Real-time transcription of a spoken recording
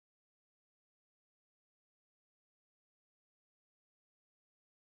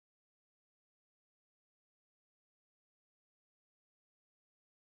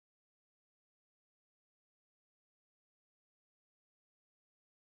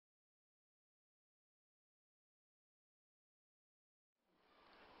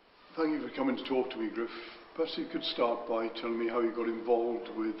Thank you for coming to talk to me, Griff. Perhaps you could start by telling me how you got involved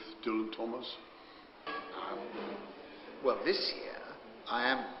with Dylan Thomas. Well, this year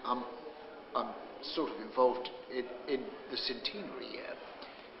I'm sort of involved in the centenary year.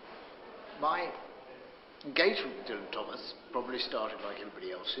 My engagement with Dylan Thomas probably started like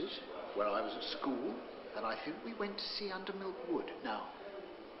everybody else's, when I was at school, and I think we went to see Under Milk Wood. Now,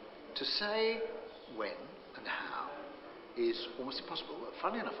 to say when and how is almost impossible. But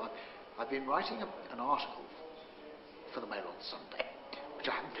funny enough, I've been writing an article for the Mail on Sunday, which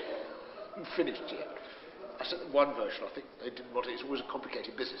I haven't finished yet. I sent them one version. I think they didn't want it. It's always a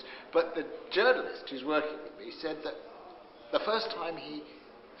complicated business. But the journalist who's working with me said that the first time he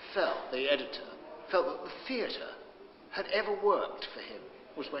felt, the editor, felt that the theatre had ever worked for him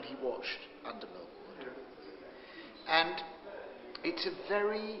was when he watched Under Milk Wood. And it's a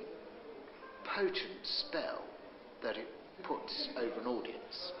very potent spell that it puts over an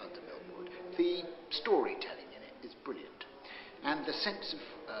audience, Under Milk Wood. The storytelling in it is brilliant. And the sense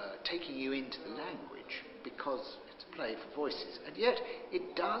of taking you into the language, because it's a play for voices, and yet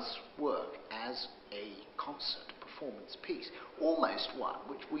it does work as a concert performance piece, almost one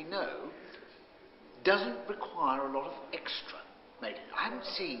which we know doesn't require a lot of extra made in it. I haven't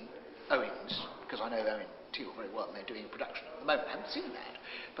seen Owen's, because I know Owen Teal very well and they're doing a production at the moment. I haven't seen that,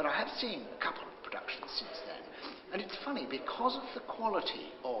 but I have seen a couple of productions since then. And it's funny, because of the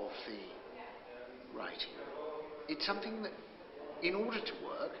quality of the writing, it's something that, in order to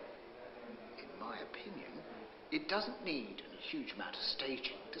work, in my opinion, it doesn't need a huge amount of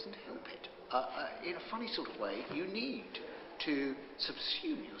staging. It doesn't help it. In a funny sort of way, you need to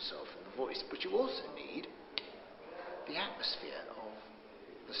subsume yourself in the voice, but you also need the atmosphere of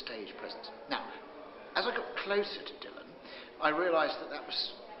the stage presence. Now, as I got closer to Dylan, I realised that that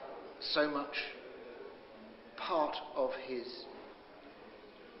was so much part of his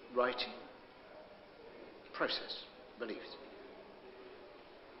writing process, beliefs,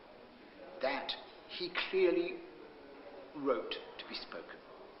 that he clearly wrote to be spoken.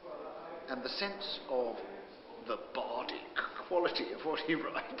 And the sense of the bardic quality of what he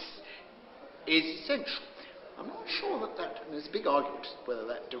writes is essential. I'm not sure that and there's a big argument whether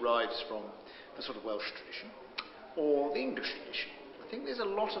that derives from the sort of Welsh tradition or the English tradition. I think there's a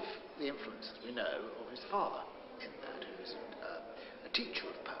lot of the influence, as we know, of his father in that, who was a teacher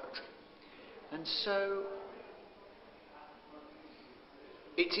of poetry. And so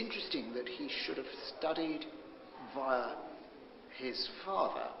it's interesting that he should have studied via his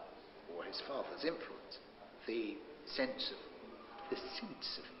father, or his father's influence, the sense of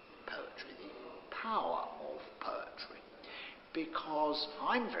poetry, the power of poetry. Because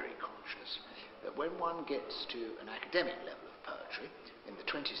I'm very conscious that when one gets to an academic level of poetry, in the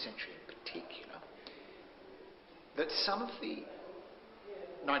 20th century in particular, that some of the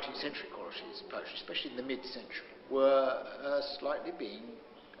 19th century qualities of poetry, especially in the mid-century, were slightly being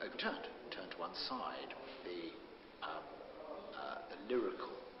overturned, turned to one side. The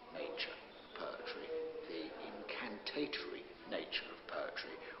lyrical nature of poetry, the incantatory nature of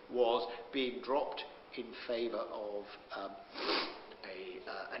poetry, was being dropped in favour of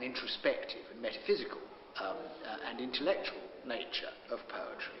an introspective and metaphysical and intellectual nature of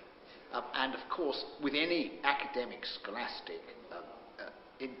poetry. And of course, with any academic, scholastic,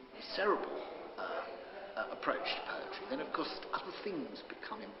 cerebral approach to poetry, then of course other things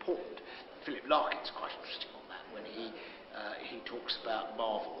become important. Philip Larkin's quite interesting on that when he talks about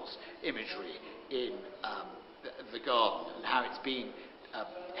Marvel's imagery in the Garden and how it's been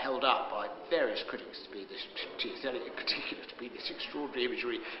held up by various critics to be this, T.S. Eliot in particular, to be this extraordinary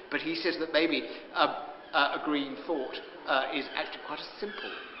imagery. But he says that maybe a green thought is actually quite a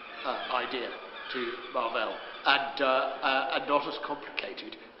simple idea to Marvel and not as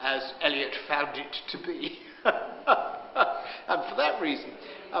complicated as Eliot found it to be. And for that reason,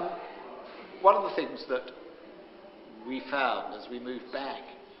 one of the things that we found as we moved back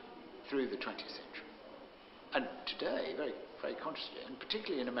through the 20th century, and today, very, very consciously, and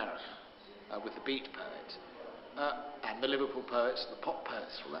particularly in America, with the beat poets, and the Liverpool poets, the pop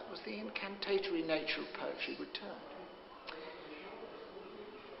poets, well, that was the incantatory nature of poetry returned.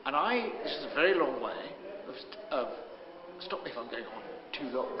 And this is a very long way of stop me if I'm going on too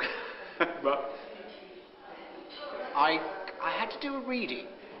long, but I had to do a reading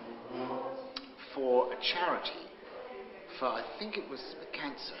for a charity, for I think it was a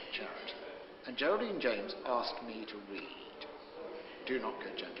cancer charity, and Geraldine James asked me to read Do Not Go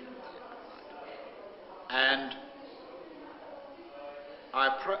Gentle with the Light. And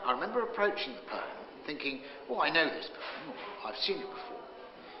I remember approaching the poem thinking, oh, I know this poem, I've seen it before.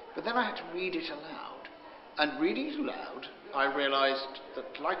 But then I had to read it aloud. And reading it aloud, I realised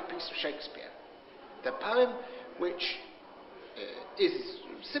that, like a piece of Shakespeare, the poem, which is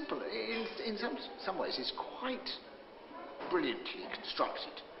simple in some ways, is quite brilliantly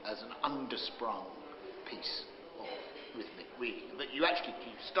constructed as an undersprung piece of rhythmic reading. That you actually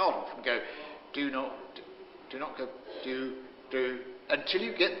start off and go, do not go, do, until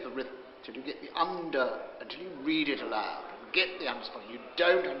you get the rhythm, until you read it aloud, and get the undersprung. You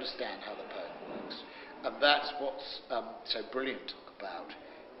don't understand how the poem works. And that's what's so brilliant about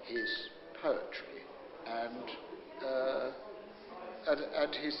his poetry and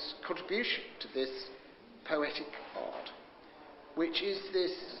his contribution to this poetic art, which is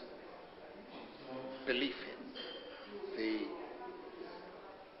this belief in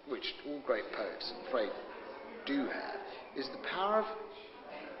which all great poets, I'm afraid, do have, is the power of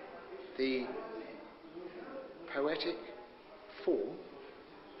the poetic form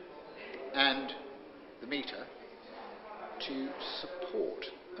and the metre to support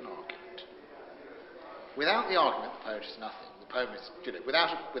an argument. Without the argument, the poet is nothing. The poem is,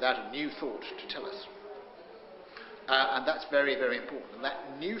 without a new thought to tell us. And that's very, very important. And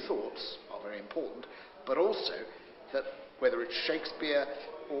that new thoughts are very important, but also that whether it's Shakespeare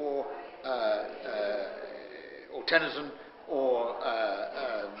or Tennyson or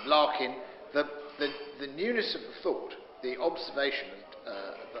Larkin, the newness of the thought, the observation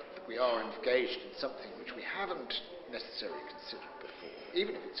that we are engaged in something which we haven't necessarily considered before,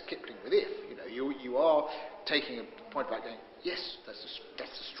 even if it's Kipling with if, you are taking a point about going, yes, that's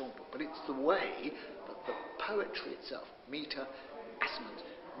a strong point, but it's the way that the poetry itself, metre, assonance,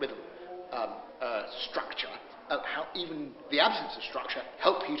 rhythm, structure, how even the absence of structure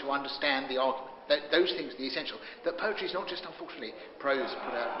help you to understand the argument. Those things, the essential. That poetry is not just, unfortunately, prose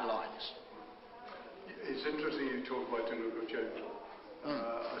put out in lines. It's interesting you talk about Do Not Go Gentle.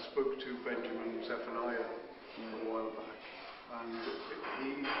 I spoke to Benjamin Zephaniah a while back, and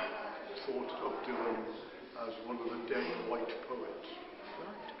he thought of Dylan as one of the dead white poets.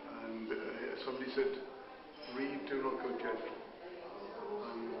 Right. And somebody said, read Do Not Go Gentle.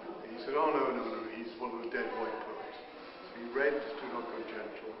 And he said, oh no, he's one of the dead white poets. So he read Do Not Go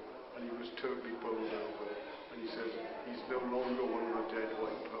Gentle, and he was totally bowled over. And he says, he's no longer one of the dead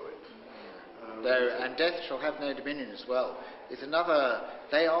white poets. And Death Shall Have No Dominion as well is another.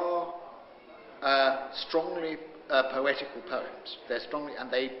 They are strongly poetical poems. They're strongly, and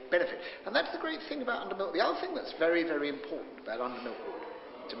they benefit. And that's the great thing about Under Milk. The other thing that's very, very important about Under Milkwood,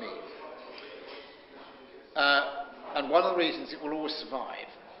 to me, and one of the reasons it will always survive,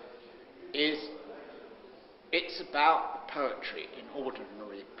 is it's about poetry in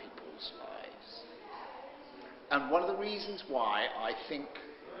ordinary people's lives. And one of the reasons why I think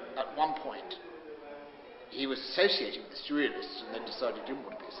at one point he was associated with the surrealists and then decided he didn't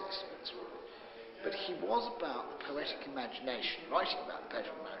want to be associated with the surrealists. But he was about the poetic imagination, writing about the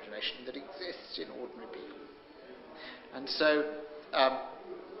poetic imagination that exists in ordinary people. And so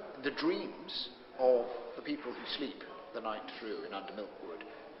the dreams of the people who sleep the night through in Under Milkwood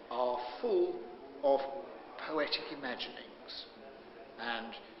are full of poetic imaginings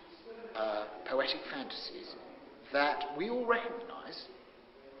and poetic fantasies that we all recognise.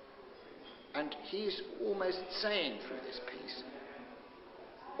 And he's almost saying through this piece,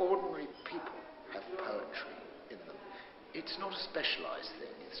 ordinary people have poetry in them. It's not a specialised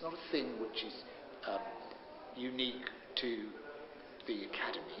thing. It's not a thing which is unique to the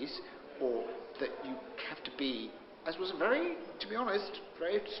academies, or that you have to be, as was very, to be honest,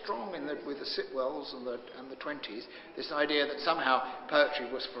 very strong with the Sitwells and the 20s, this idea that somehow poetry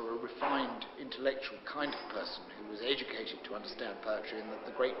was for a refined intellectual kind of person who was educated to understand poetry, and that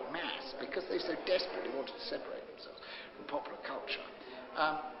the great mass, because they so desperately wanted to separate themselves from popular culture,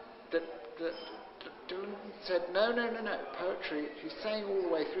 that Dylan said, no, poetry, he's saying all the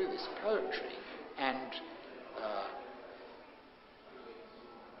way through this, poetry and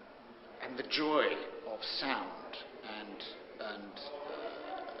the joy of sound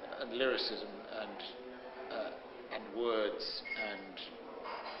and lyricism and words and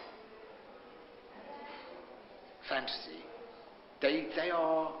fantasy, they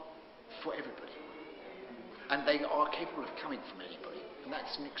are for everybody, and they are capable of coming from anybody, and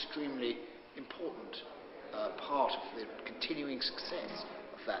that's an extremely important part of the continuing success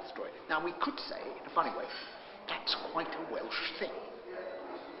of that story. Now, we could say, in a funny way, that's quite a Welsh thing.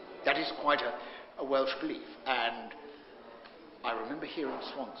 That is quite a Welsh belief. And I remember here in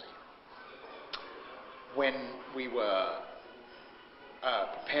Swansea, when we were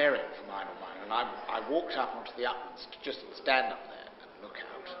preparing for Mine on Mine, and I walked up onto the uplands to just stand up there and look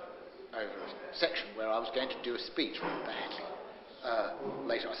out over a section where I was going to do a speech really badly.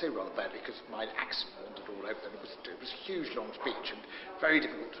 later. I say rather badly because my accent wandered all over them. It was a huge long speech and very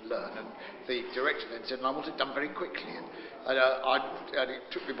difficult to learn. And the director then said, and I want it done very quickly. And it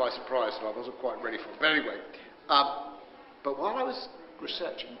took me by surprise, and I wasn't quite ready for it. But anyway, but while I was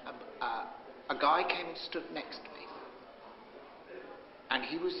researching, a guy came and stood next to me, and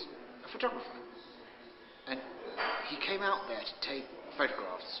he was a photographer. And he came out there to take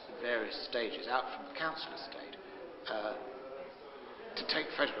photographs at various stages, out from the council estate, to take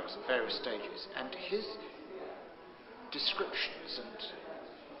photographs at various stages. And his descriptions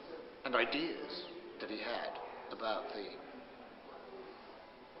and ideas that he had about the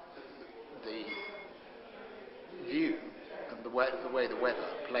view and the way the weather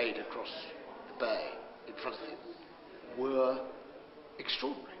played across the bay in front of him were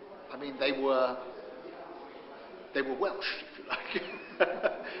extraordinary. I mean, they were Welsh, if you like.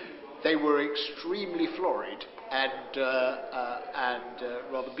 They were extremely florid and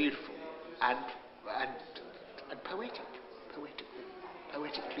rather beautiful and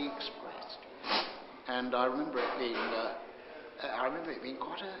poetically expressed. And I remember it being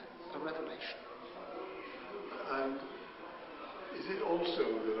quite a revelation. And is it also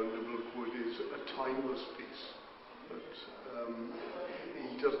that Under Bloodwood is a timeless piece? That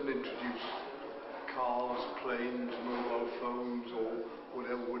he doesn't introduce cars, planes, mobile phones, or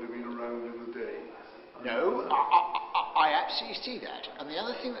whatever would have been around in the day? No, I absolutely see that. And the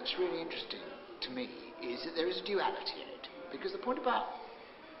other thing that's really interesting to me is that there is a duality in it. Because the point about,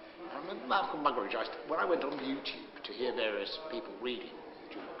 I remember Malcolm Muggeridge, when I went on YouTube to hear various people reading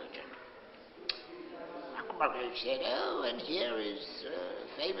Malcolm Muggeridge said, oh, and here is a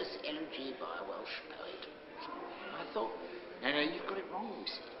famous elegy by a Welsh poet. And I thought, no, you've got it wrong, you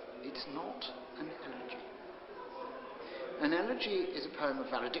see. It's not an elegy. An elegy is a poem of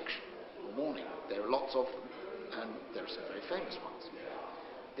valediction, or warning. There are lots of them, and there are some very famous ones.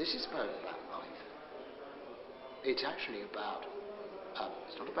 This is a poem about life. It's actually about,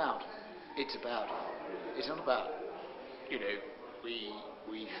 it's not about, we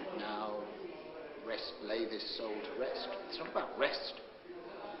should now rest, lay this soul to rest. It's not about rest.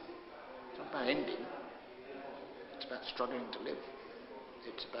 It's not about ending. It's about struggling to live.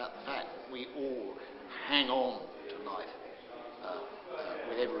 It's about the fact that we all hang on to life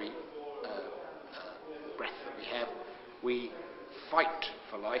with every breath that we have. We fight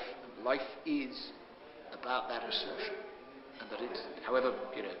for life. And life is about that assertion, and that it's however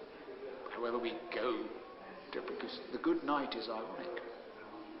we go, because the good night is ironic,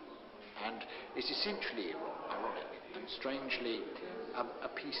 and it's essentially ironic and strangely a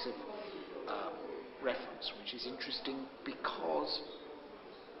piece of reference which is interesting because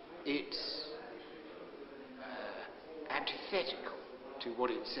it's antithetical to what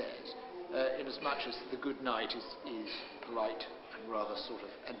it says, in as much as the good night is polite and rather sort of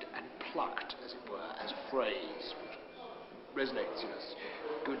and plucked, as it were, as a phrase which resonates in us.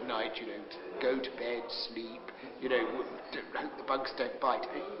 Good night, go to bed, sleep, hope the bugs don't bite.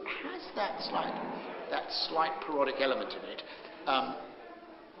 It has that slight parodic element in it,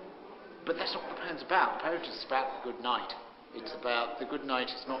 but that's not what the poem's about. The poem is about the good night. It's about the good night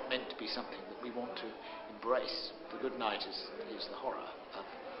is not meant to be something that we want to embrace. The good night is the horror of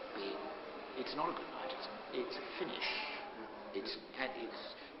being. It's not a good night. It's a finish. It's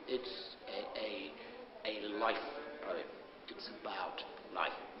a life poem. It's about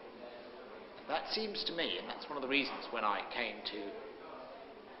life. And that seems to me, and that's one of the reasons when I came to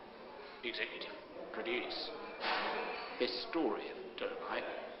executive produce this story of Dolomite,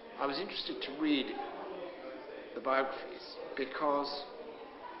 I was interested to read the biographies because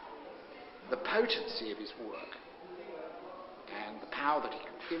the potency of his work and the power that he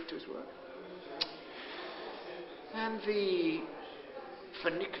could give to his work and the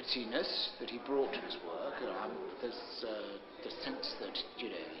finicityness that he brought to his work, there's the sense that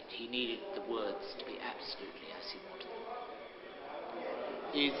he needed the words to be absolutely as he wanted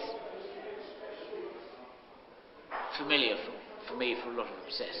them, is familiar for me, for a lot of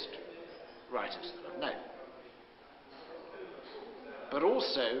obsessed writers that I've known. But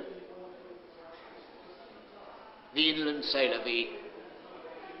also the inland sailor, the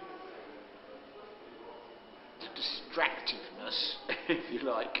distractiveness, if you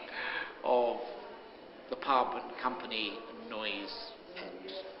like, of the pub and company and noise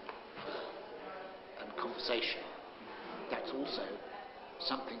and conversation. That's also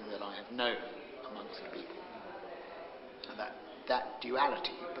something that I have known amongst the people. And that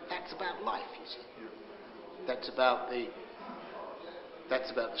duality, but that's about life, you see. That's about the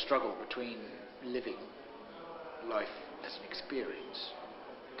struggle between living life as an experience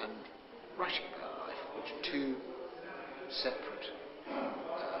and writing about life, which are two separate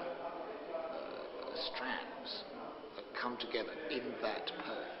strands that come together in that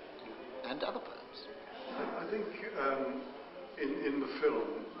poem and other poems. I think in the film,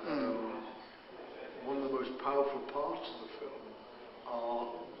 one of the most powerful parts of the film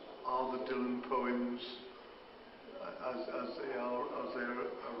are the Dylan poems as they are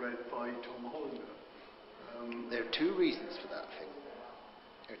read by Tom Hollander. There are two reasons for that thing.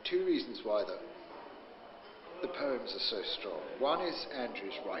 There are two reasons why the poems are so strong. One is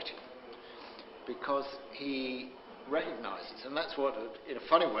Andrew's writing, because he recognises, and that's what, in a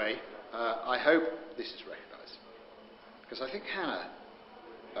funny way, I hope this is recognised, because I think Hannah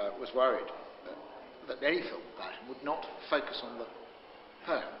was worried that any film about him would not focus on the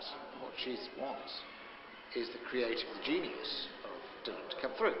poems. What she wants is the creative, the genius of Dylan to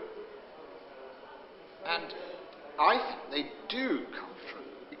come through. And I think they do come through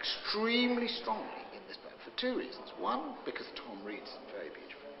extremely strongly in this book for two reasons. One, because Tom reads them very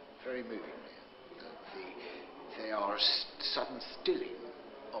beautifully, very movingly. They are a sudden stilling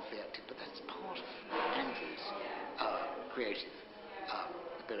of the acting, but that's part of Andrew's creative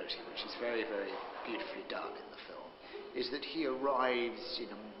ability, which is very, very beautifully done in the film, is that he arrives in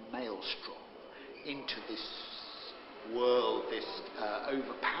a maelstrom into this world, this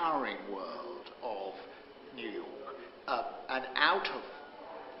overpowering world of New York, and out of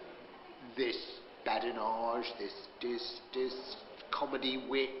this badinage, this comedy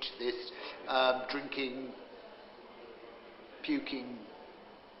wit, this drinking, puking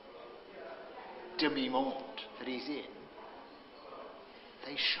demi-monde that he's in,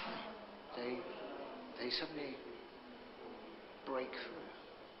 they shine. They suddenly break through.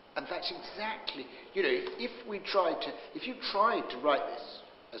 And that's exactly, if you tried to write this,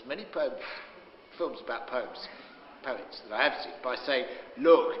 as many films about poets that I have seen, by saying,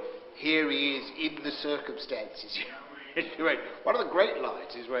 look, here he is in the circumstances. One of the great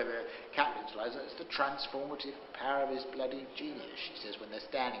lines is where the captain's line, it's the transformative power of his bloody genius, she says, when they're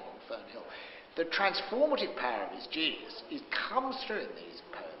standing on Fern Hill. The transformative power of his genius comes through in these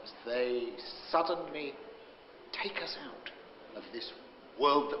poems. They suddenly take us out of this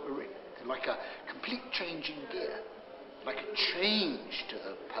world that we're in. They're like a complete change in gear, like a change to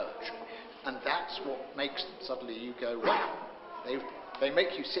the poetry. And that's what makes them suddenly you go, wow. They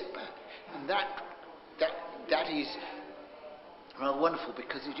make you sit back. And that is wonderful,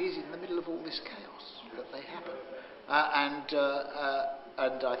 because it is in the middle of all this chaos that they happen.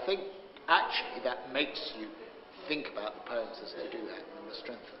 And I think actually that makes you think about the poems as they do that and the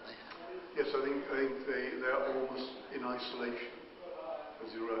strength that they have. Yes, I think they're almost in isolation.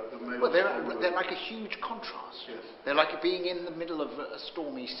 Well, they're like a huge contrast. Yes. They're like being in the middle of a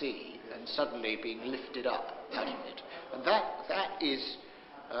stormy sea and suddenly being lifted up out of it. And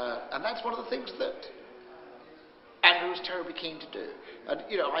and that's one of the things that Andrew was terribly keen to do. And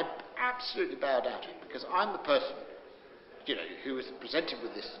I absolutely bow down to him, because I'm the person who was presented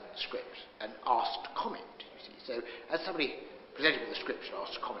with this script and asked to comment. You see, so as somebody presented with a script and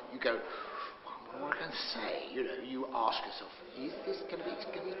asked to comment, you go, what am I going to say? You ask yourself, is this going to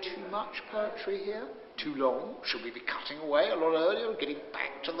be too much poetry here? Too long? Should we be cutting away a lot earlier and getting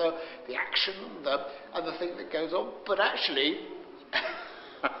back to the action, the other thing that goes on? But actually,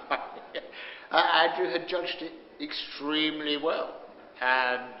 Andrew had judged it extremely well,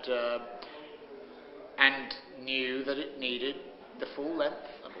 and knew that it needed the full length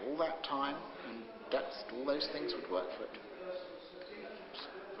and all that time, and all those things would work for it.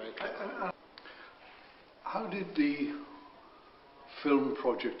 Very clever. How did the film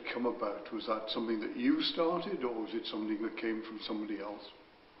project come about? Was that something that you started, or was it something that came from somebody else?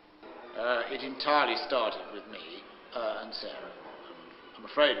 It entirely started with me and Sarah. I'm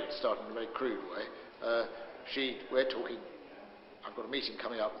afraid it started in a very crude way. We're talking, I've got a meeting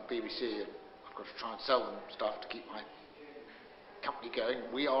coming up with BBC, and I've got to try and sell them stuff to keep my company going.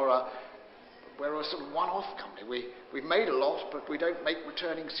 We're a sort of one-off company. We've made a lot, but we don't make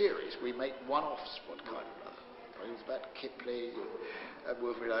returning series. We make one-offs, what kind of other. Poems about Kipling and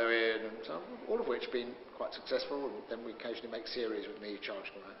Wilfred Owen, and so on, all of which have been quite successful, and then we occasionally make series with me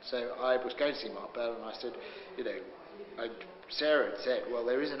charging around. So I was going to see Mark Bell, and I said, Sarah had said, well,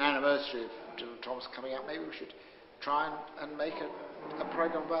 there is an anniversary of Dylan Thomas coming out, maybe we should try and make a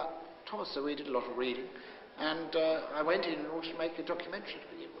programme about Thomas. So we did a lot of reading, and I went in order to make a documentary to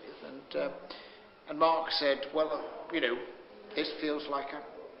begin with, and Mark said, well, this feels like a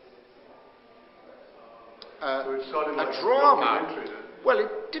drama. Well,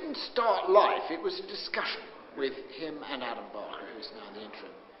 it didn't start life. It was a discussion with him and Adam Barker, who's now the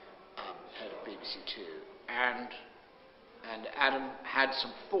interim head of BBC Two, and Adam had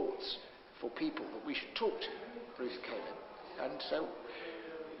some thoughts for people that we should talk to. Ruth came in And so,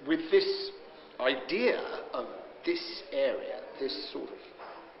 with this idea of this area, this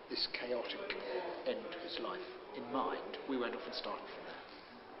chaotic end to his life in mind, we went off and started from there.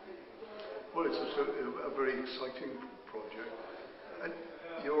 Well, it's a very exciting project. And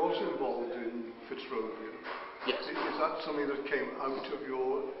you're also involved in Fitzrovia. Yes. Is that something that came out of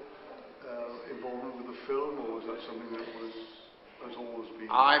your involvement with the film, or was that something that has always been?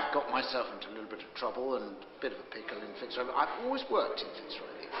 I've got myself into a little bit of trouble and a bit of a pickle in Fitzrovia. I've always worked in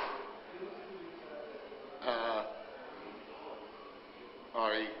Fitzrovia.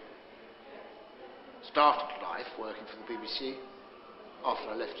 I started life working for the BBC after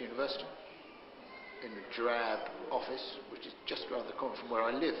I left university in a drab office, which is just around the corner from where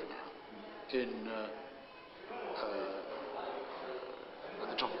I live now, at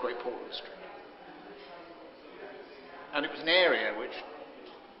the top of Great Portland Street. And it was an area which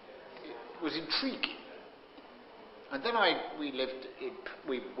was intriguing. And then we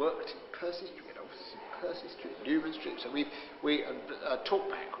worked in Percy Street, we had offices in Percy Street, Newman Street. So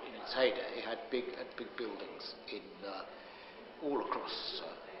Talkback in its heyday had big buildings in all across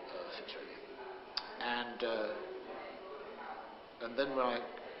Fitzrovia. And then when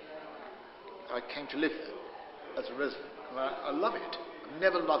I came to live there as a resident, and I love it. I've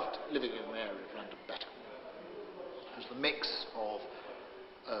never loved living in an area of London better. It was the mix of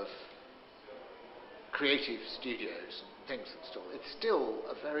creative studios and things that it's still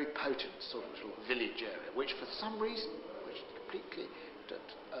a very potent sort of little village area, which for some reason, which completely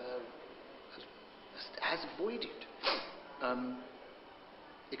has avoided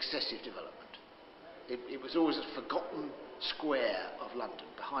excessive development. It was always a forgotten square of London,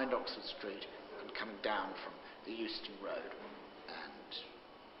 behind Oxford Street and coming down from the Euston Road, and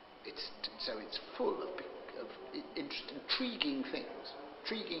it's full of intriguing things,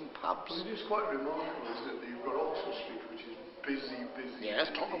 intriguing pubs. Well, it is quite remarkable, isn't it, that you've got Oxford Street, which is busy. Yes,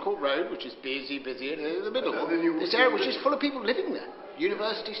 Tottenham Court Road, which is busy, and in the middle, and then this area which is full of people living there.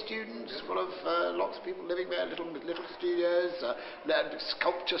 University students, full of lots of people living there, little studios,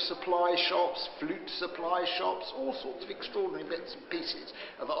 sculpture supply shops, flute supply shops, all sorts of extraordinary bits and pieces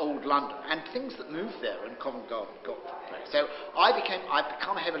of old London, and things that moved there in Covent Garden got place. So I've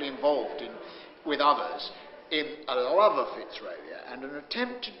become heavily involved with others in a love of Fitzrovia and an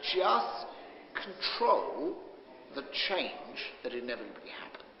attempt to just control the change that inevitably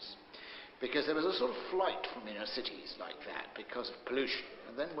happens. Because there was a sort of flight from inner cities like that because of pollution.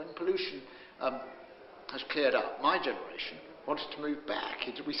 And then when pollution has cleared up, my generation wanted to move back.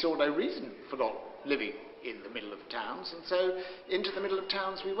 We saw no reason for not living in the middle of towns, and so into the middle of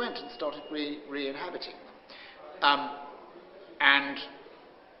towns we went and started re-inhabiting them. And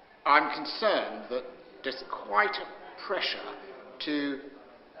I'm concerned that there's quite a pressure to...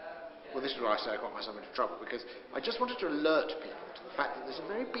 Well, this is where I say I got myself into trouble, because I just wanted to alert people to the fact that there's a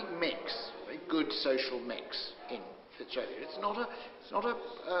very big mix, a very good social mix in Fitzrovia. It's not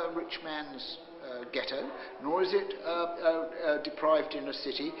a rich man's ghetto, nor is it a deprived inner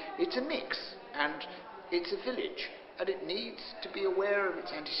city. It's a mix, and it's a village, and it needs to be aware of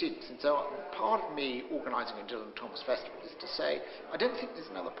its antecedents. And so part of me organising a Dylan Thomas Festival is to say, I don't think there's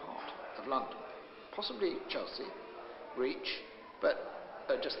another part of London, possibly Chelsea, Reach, but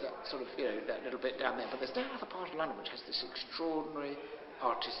just that sort of, that little bit down there. But there's no other part of London which has this extraordinary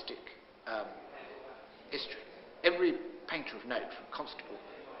artistic history. Every painter of note, from Constable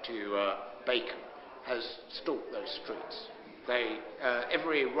to Bacon, has stalked those streets.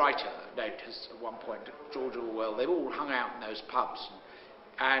 Every writer of note has, at one point, George Orwell, they've all hung out in those pubs.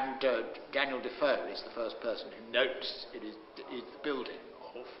 And Daniel Defoe is the first person who notes it is the building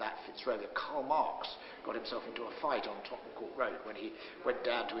of that Fitzrovia. Karl Marx got himself into a fight on Tottenham Court Road when he went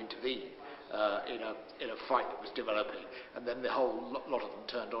down to intervene in a fight that was developing, and then the whole lot of them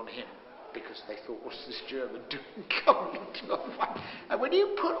turned on him because they thought, what's this German doing coming into a fight? And when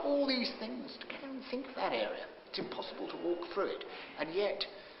you put all these things together and think of that area, it's impossible to walk through it. And yet,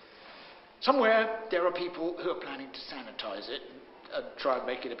 somewhere there are people who are planning to sanitise it and try and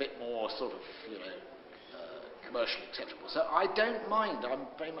make it a bit more sort of, commercially acceptable. So I don't mind. I'm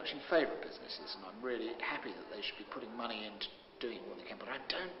very much in favour of businesses, and I'm really happy that they should be putting money into doing what they can. But I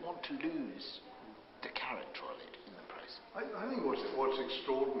don't want to lose the character of it in the process. I think what's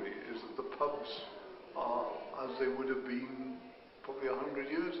extraordinary is that the pubs are as they would have been probably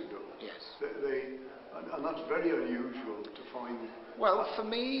 100 years ago. Yes. And that's very unusual to find. Well, for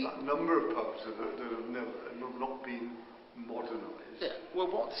me, that number of pubs that have not been modernised. Yeah.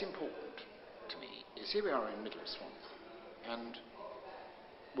 Well, what's important to me is here we are in the middle of Swansea, and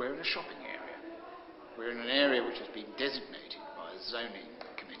we're in a shopping area. We're in an area which has been designated by a zoning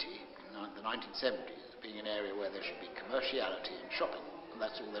committee in the 1970s being an area where there should be commerciality and shopping, and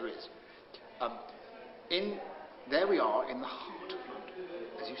that's all there is. There we are in the heart of London,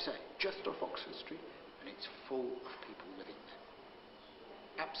 as you say, just off Oxford Street, and it's full of people living there.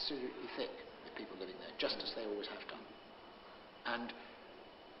 Absolutely thick with people living there, just as they always have done. And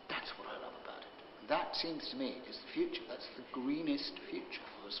that's what I love about it. That seems to me is the future. That's the greenest future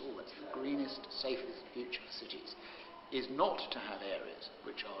for us all. That's the greenest, safest future for cities, is not to have areas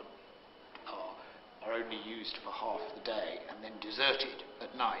which are only used for half the day and then deserted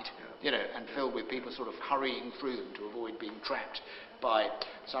at night, and filled with people sort of hurrying through them to avoid being trapped by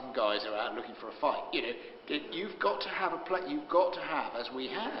some guys who are out looking for a fight. You've got to have you've got to have, as we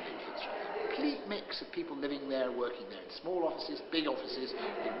have in Fitzrovia, a complete mix of people living there, working there, in small offices, big offices,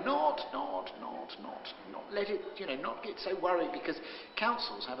 and not let it, not get so worried, because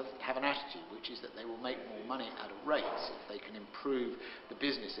councils have an attitude which is that they will make more money out of rates if they can improve the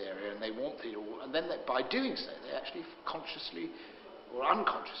business area, and they want it all, and then by doing so they actually consciously or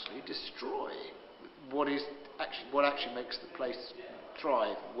unconsciously destroy what actually makes the place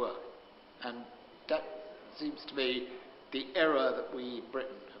thrive and work. And that seems to be the error that we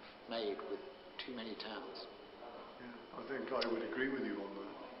Britain have made with too many towns. Yeah, I think I would agree with you on that.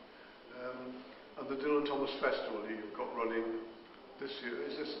 And the Dylan Thomas Festival you've got running this year,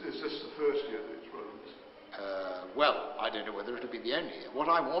 is this the first year that it's running? Well, I don't know whether it'll be the only year. What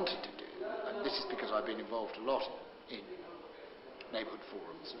I wanted to do, and this is because I've been involved a lot in neighbourhood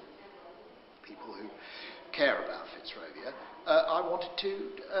forums, people who care about Fitzrovia, I wanted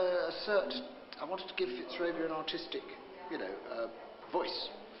to give Fitzrovia an artistic, voice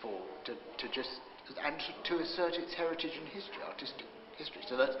to assert its heritage and history, artistic history.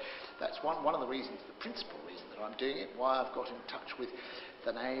 So that's one of the reasons, the principal reason that I'm doing it, why I've got in touch with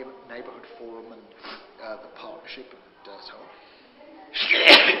the neighbourhood forum and the partnership and so on.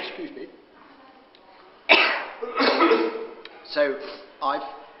 Excuse me. So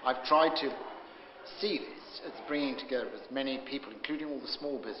I've tried to see this as bringing together as many people, including all the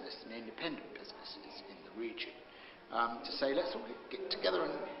small business and independent businesses in the region, to say let's all get together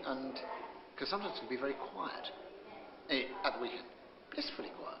and because sometimes it can be very quiet at the weekend,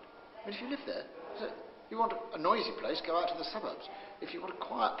 blissfully quiet. I mean, if you live there, you want a noisy place, go out to the suburbs. If you want a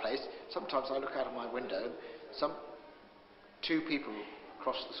quiet place, sometimes I look out of my window and two people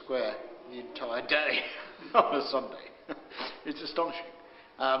cross the square the entire day on a Sunday. It's astonishing.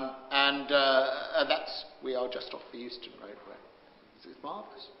 We are just off the Euston Road, where it's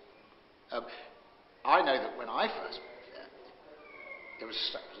marvellous. I know that when I first moved there, it was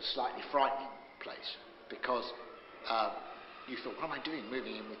a slightly frightening place, because you thought, what am I doing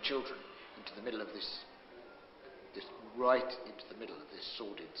moving in with children into the middle of this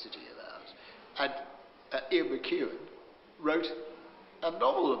sordid city of ours? And Ian McEwan wrote a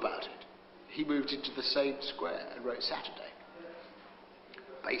novel about it. He moved into the same square and wrote Saturday,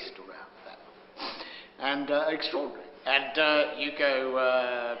 based around that. And extraordinary. And you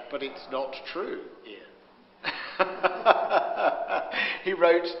go, but it's not true, Ian. He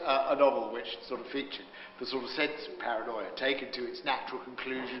wrote a novel which sort of featured the sort of sense of paranoia taken to its natural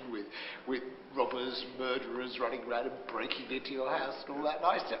conclusion with robbers, murderers running around and breaking into your house and all that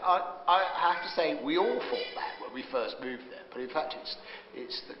nice stuff. I have to say, we all thought that when we first moved there, but in fact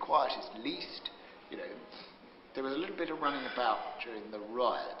it's the quietest, least, there was a little bit of running about during the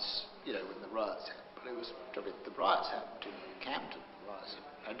riots, when the riots happened, but the riots happened in Camden,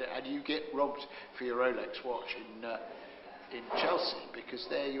 and you get robbed for your Rolex watch in Chelsea, because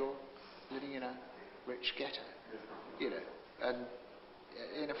there you're living in a rich ghetto, and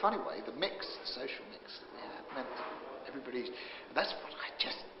in a funny way, the social mix that we have meant that everybody's, and that's what I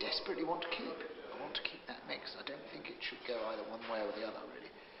just desperately want to keep. I want to keep that mix. I don't think it should go either one way or the other,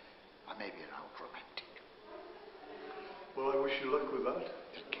 really. I may be an old romantic. Well, I wish you luck with that.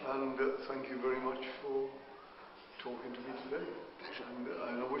 Thank you. And thank you very much for talking to me today. Pleasure.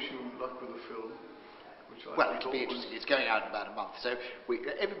 And I wish you luck with the film. Well, it'll be interesting. It's going out in about a month. So a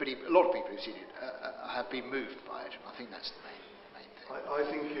lot of people who've seen it have been moved by it. And I think that's the main thing. I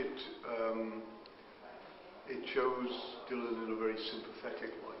think it shows Dylan in a very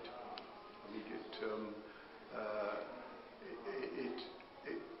sympathetic light. I think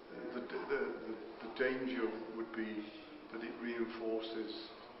the danger would be that it reinforces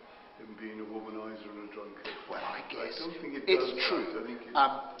him being a womanizer and a drunkard. Well, I guess I don't think it it's does true. That. I think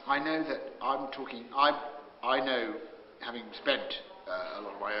I know that I'm talking. I know, having spent a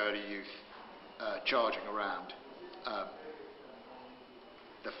lot of my early youth charging around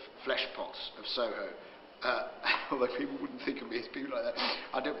the flesh pots of Soho. Although people wouldn't think of me as people like that.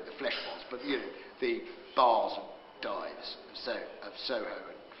 I don't mean the flesh pots, but the bars and dives of Soho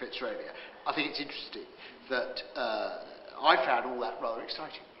and Fitzrovia. I think it's interesting that I found all that rather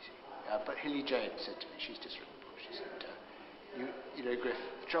exciting, you see. But Hilly Jane said to me, she's just written the book, she said, you know, Griff,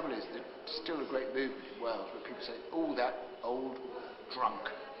 the trouble is that there's still a great movement in Wales where people say, oh, that old drunk,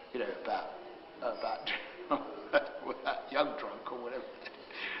 you know, about that young drunk or whatever,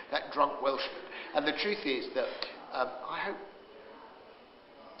 that drunk Welshman. And the truth is that I hope,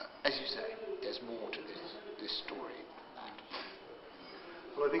 as you say, there's more to this story than that.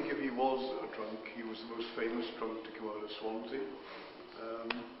 Well, I think if he was a drunk, he was the most famous drunk to come out of Swansea.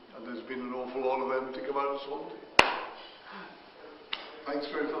 And there's been an awful lot of them to come out of Swansea. Thanks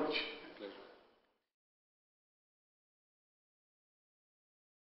very much.